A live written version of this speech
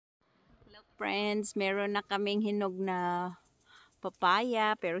friends, meron na kaming hinog na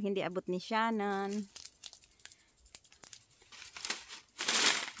papaya pero hindi abot ni Shannon.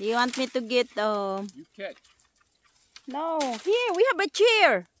 You want me to get You catch. No, here we have a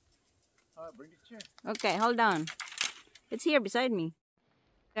chair. Bring the chair. Okay, hold on. It's here beside me.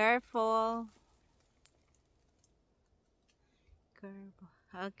 Careful. Careful.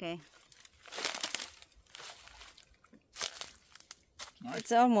 Okay. Nice.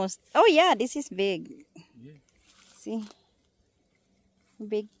 It's almost. Oh yeah, this is big. Yeah. See,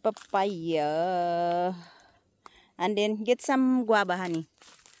 big papaya. And then get some guava, honey.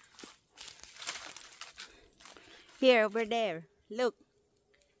 Here, over there. Look,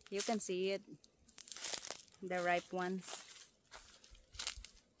 you can see it. The ripe ones.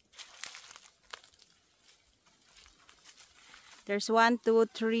 There's 1, 2,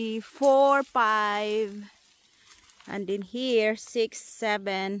 3, 4, 5. And in here, 6,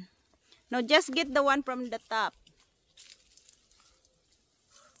 7. No, just get the one from the top.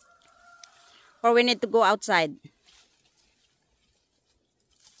 Or we need to go outside.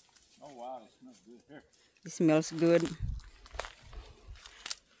 Oh wow, it smells good. Here. It smells good.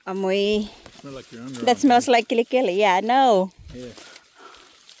 Amoy. Smell like your underarm. That smells like kilikili. Yeah, no. Yeah.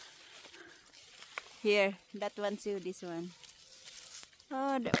 Here, that one too, this one.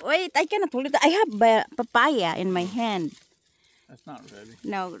 Oh, wait, I cannot hold it. I have papaya in my hand. That's not ready.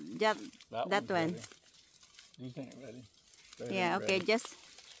 No, just that one. Ready. These ain't ready. They Yeah, ain't okay, ready. just...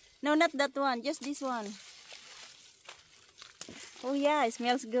 No, not that one, just this one. Oh yeah, it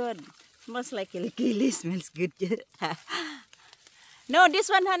smells good. Smells like kilikili, smells good. No, this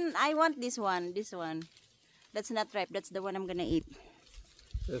one, I want this one, this one. That's not ripe, that's the one I'm gonna eat.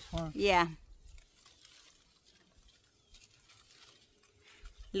 This one? Yeah.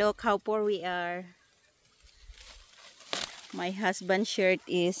 Look how poor we are. My husband's shirt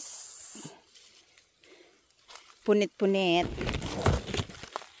is punit-punit.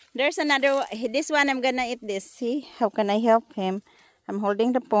 There's another one. This one, I'm gonna eat this. See? How can I help him? I'm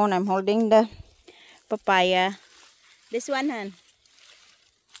holding the phone. I'm holding the papaya. This one, hon.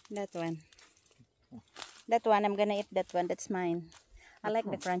 That one. That one, I'm gonna eat that one. That's mine. I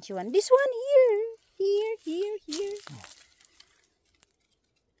like the crunchy one. This one here. Here.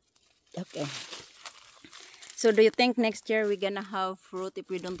 Okay. So do you think next year we're gonna have fruit if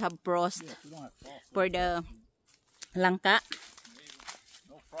we don't have frost? Yeah, we don't have frost. For the langka?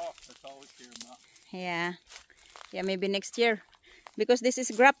 No frost, that's all we care about. Yeah. Yeah, maybe next year. Because this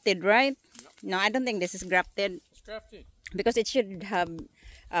is grafted, right? Yep. No, I don't think this is grafted. It's grafted. Because it should have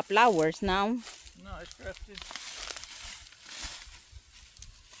flowers now. No, it's grafted.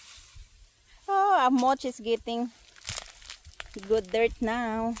 Oh, how much is getting good dirt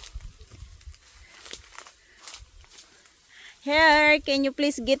now. Here, can you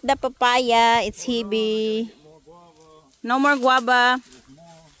please get the papaya? It's heavy. More guava. No more guava. There's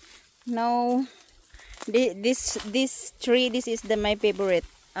more. No. This tree, this is my favorite.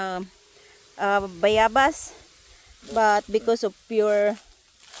 Bayabas. But because of your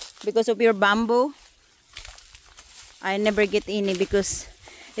bamboo, I never get any because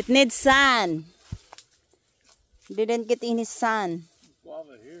it needs sun. Didn't get any sun.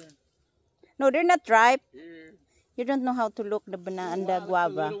 Guava here. No, they're not ripe. Here. You don't know how to look the banana and the Look at the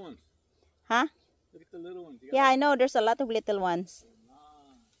guava. little ones. Huh? Look at the little ones. Yeah, I know. There's a lot of little ones.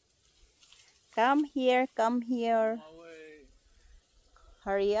 Come here. Come here.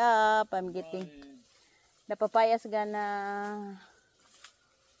 Hurry up. I'm getting... The papaya's gonna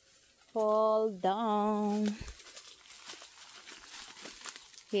fall down.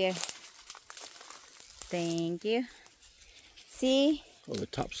 Here. Thank you. See? Oh, the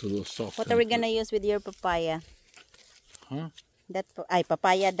top's a little soft. What are we gonna use with your papaya? Huh? That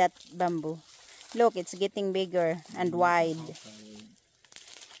papaya, that bamboo. Look, it's getting bigger and wide. Look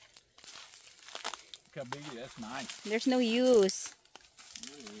how big it is. That's nice. There's no use.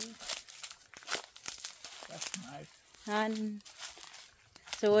 That's nice. Han.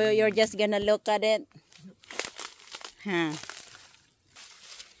 So you're just gonna look at it? Huh.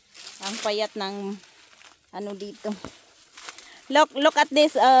 Ang payat ng ano dito. Look at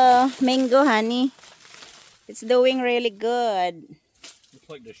this mango, honey. It's doing really good. Looks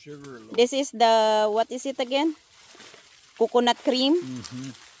like the sugar. This is the, what is it again? Coconut cream.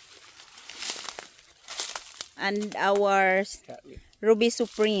 And our Ruby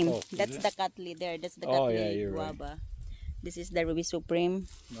Supreme. Oh, that's the Katli there. That's the Katli Guava. Right. This is the Ruby Supreme.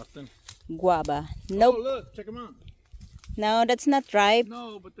 Nothing. Guava. Nope. Oh, look. Check them out. No, that's not ripe.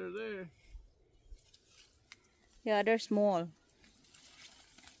 No, but they're there. Yeah, they're small.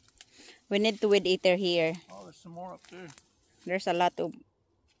 We need to weed eater here. Oh, there's some more up there. There's a lot of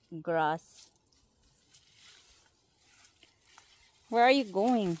grass. Where are you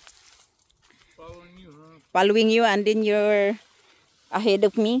going? Following you, huh? Following you, and then you're ahead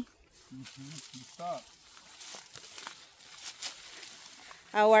of me. Stop.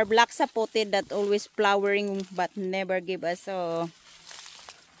 Our black sapote that always flowering but never give us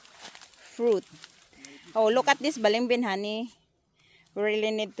fruit. Oh, look at this balimbin, honey. We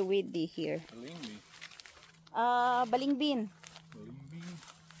really need to weed here. Balingi. Balingbin. Balingi.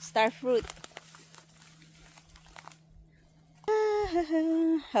 Star fruit.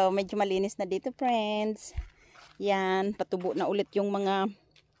 Oh, medyo malinis na dito, friends. Yan, patubo na ulit yung mga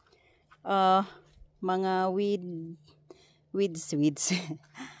weeds.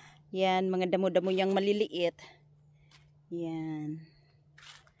 Yan, mga damo-damo niyang maliliit. Yan.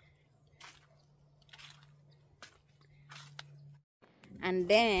 And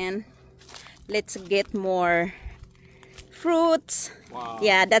then let's get more fruits. Wow.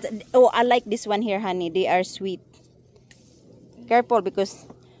 Yeah, that. Oh, I like this one here, honey. They are sweet. Careful because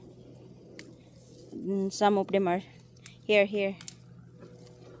some of them are here.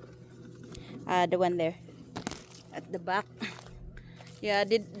 The one there at the back. Yeah,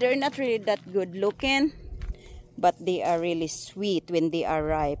 they're not really that good looking, but they are really sweet when they are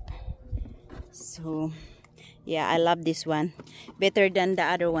ripe. So yeah, I love this one better than the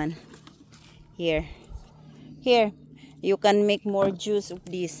other one. Here you can make more juice of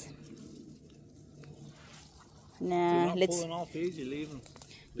this. Nah, let's pulling off these, you leave them.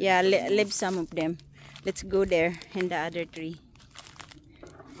 yeah, leave some of them. Let's go there in the other tree.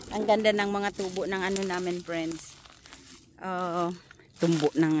 Ang ganda ng mga tubo ng ano namin, friends. Tumbo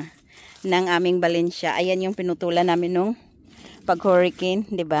ng aming Valencia. Ayan yung pinutulan namin nung pag hurricane,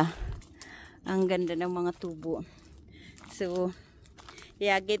 'di ba? Ang ganda ng mga tubo. So,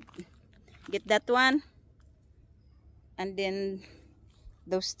 yeah, get that one. And then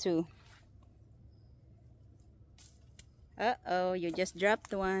those two. Uh-oh, you just dropped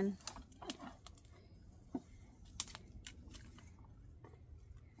one.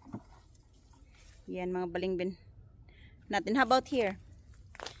 Yan mga balingbin natin. How about here?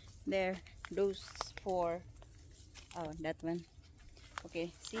 There, those four. Oh, that one.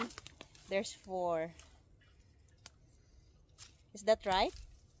 Okay, see? There's four. Is that right?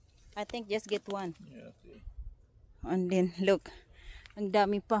 I think just get one. Yeah, see. And then look, ang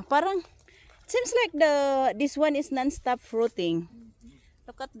dami pa. Parang it seems like this one is non-stop fruiting.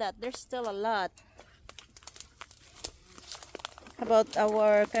 Look at that. There's still a lot. About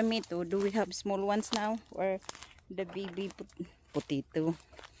our kamito, do we have small ones now or the baby potato?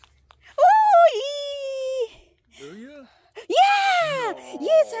 Oh, Do you? yeah! No.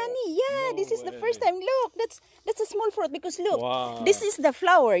 Yes, honey. Yeah, No this is the first way. time. Look, that's a small fruit because look, Wow. this is the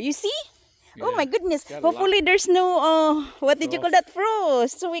flower. You see? Oh Yeah, my goodness. got a Hopefully there's no what did you call that,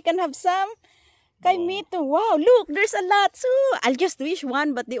 frost, so we can have some kamito. Wow, look, there's a lot. So I'll just wish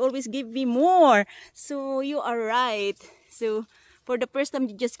one, but they always give me more. So you are right. So for the first time,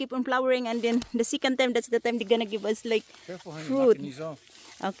 you just keep on flowering, and then the second time, that's the time they're gonna give us like Careful, honey, fruit. knocking these off.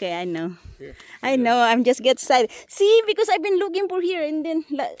 Okay, I know. Here. I know. I'm just get excited. See, because I've been looking for here, and then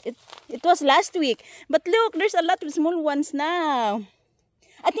it was last week. But look, there's a lot of small ones now.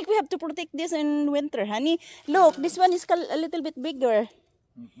 I think we have to protect this in winter, honey. Look, this one is a little bit bigger.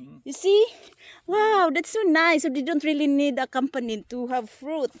 You see? Wow, that's so nice. So they don't really need a company to have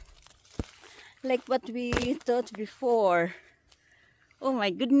fruit, like what we thought before. Oh my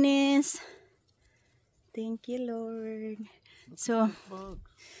goodness. Thank you, Lord. So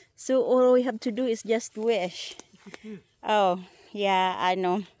all we have to do is just wish. Oh, yeah, I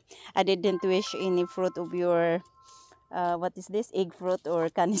know. I didn't wish any fruit of your, what is this? Egg fruit or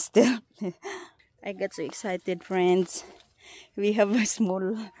canistel. I got so excited, friends. We have a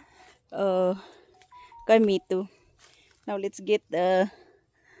small kamito. Now let's get the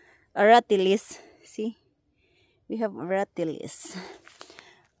aratilis. See? We have aratilis.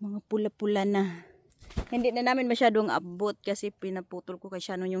 Mga pula-pula na. Hindi na namin masyadong abot kasi pinaputol ko kay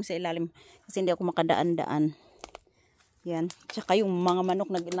Shannon yung sa ilalim kasi hindi ako makadaan-daan. Yan. Tsaka yung mga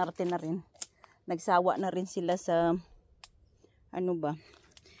manok nag-inarte na rin. Nagsawa na rin sila sa ano ba.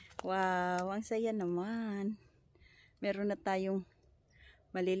 Wow, ang saya naman. Meron na tayong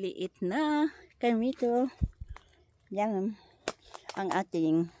maliliit na kamito. Yan ang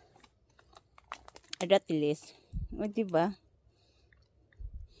ating aratilis. O diba?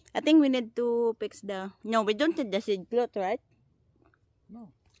 I think we need to fix no, we don't need the seed plot, right? No.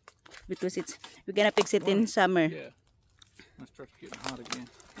 Because we're gonna fix it in summer. Yeah. It starts getting hot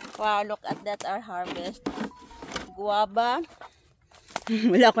again. Wow, look at that, our harvest. Guava.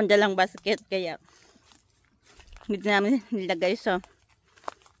 Wala akong dalang basket, kaya hindi namin nilagay sa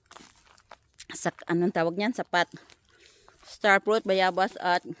anong tawag niyan? Sapat. Star fruit, bayabas,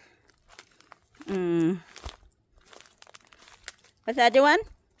 at what's the other one?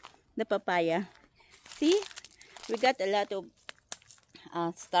 The papaya. See? We got a lot of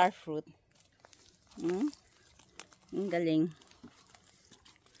star fruit. Ang galing.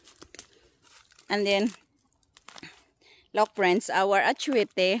 And then, look friends, our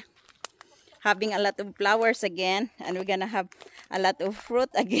achuete having a lot of flowers again. And we're gonna have a lot of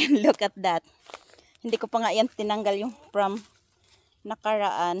fruit again. Look at that. Hindi ko pa nga yan tinanggal yung from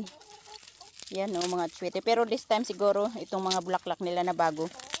nakaraan. Yan o, mga achuete. Pero this time siguro, itong mga bulaklak nila na bago,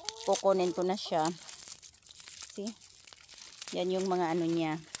 kukunin ko na siya. See? Yan yung mga ano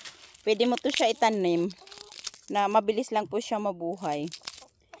niya. Pwede mo to siya itanim na mabilis lang po siya mabuhay.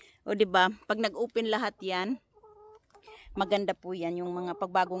 O diba, pag nag-open lahat yan, maganda po yan. Yung mga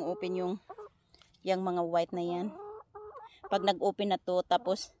pagbagong open yung mga white na yan. Pag nag-open na to,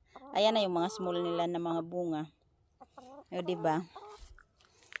 tapos ayan na yung mga small nila na mga bunga. O diba,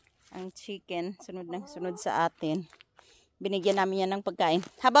 ang chicken, sunod sa atin. Binigyan namin yan ng pagkain.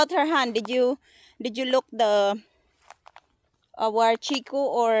 How about her hand? Did you look the our chico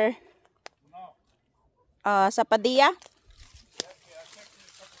or sapadilla?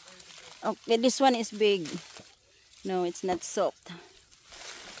 Okay, this one is big. No, it's not soft.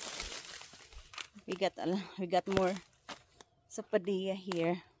 We got more sapadilla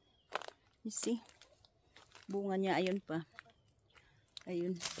here. You see? Bunga niya, ayun pa.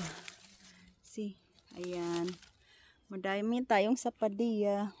 Ayun pa. See? Ayan. Madami tayong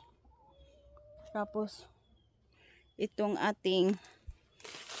sapadilla. Tapos, itong ating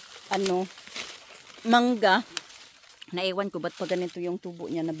mangga. Naiwan ko ba't pa ganito yung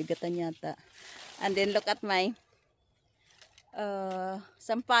tubo niya, nabigatan yata. And then look at my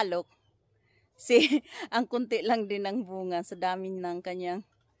sampalok. See, ang kunti lang din ng bunga sa dami ng kanyang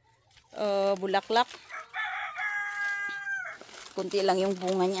bulaklak. Kunti lang yung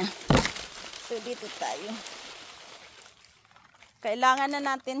bunga niya. So dito tayo. Kailangan na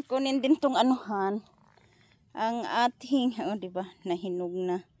natin kunin din tong anuhan. Ang ating, diba, nahinog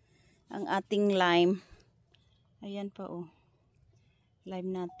na ang ating lime. Ayan pa lime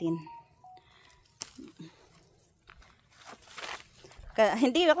natin.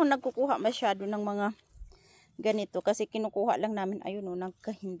 Hindi ako nagkukuha masyado ng mga ganito kasi kinukuha lang namin, ayun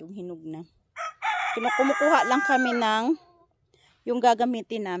nagkahindog-hinog na. Kumukuha lang kami ng yung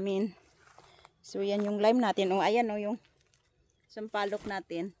gagamitin namin. So yan yung lime natin. Ayan yung sampalok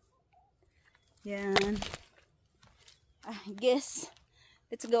natin. Yan. Guess,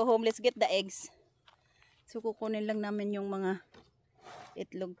 let's go home. Let's get the eggs. So, kukunin lang namin yung mga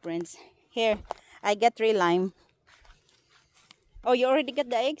itlog, friends. Here, I got 3 lime. Oh, you already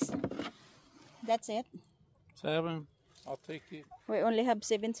got the eggs? That's it? 7. I'll take it. We only have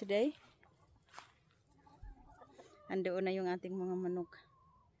 7 today. Andoon na yung ating mga manok.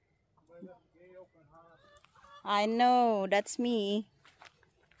 I know, that's me.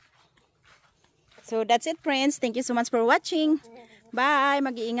 So, that's it, friends. Thank you so much for watching. Bye!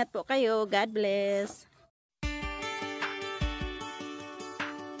 Mag-iingat po kayo. God bless.